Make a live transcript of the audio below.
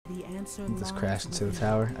The answer Just crash into the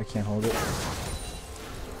tower. I can't hold it.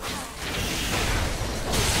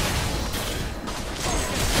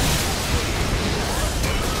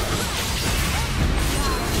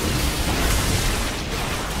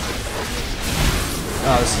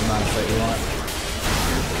 Oh, this is not a fight we want.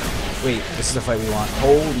 Wait, this is the fight we want.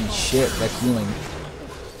 Holy shit, that healing.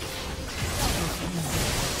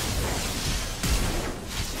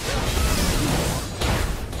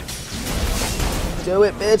 Do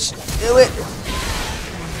it, bitch. Do it.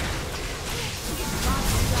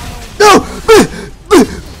 No!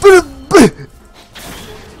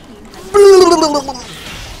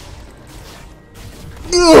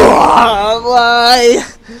 Why?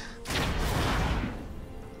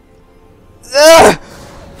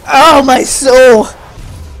 Oh, my soul!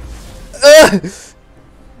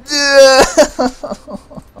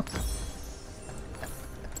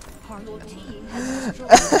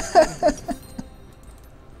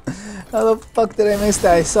 How the fuck did I miss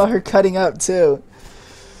that? I saw her cutting up too.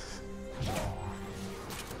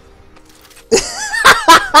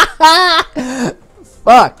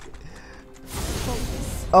 Fuck!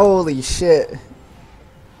 Holy shit.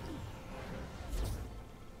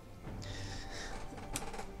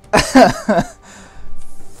 Fuck.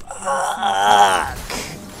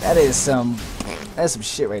 That's some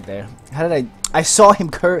shit right there. How did I saw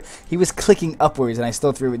him he was clicking upwards and I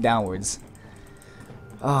still threw it downwards.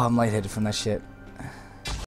 Oh, I'm lightheaded from that shit.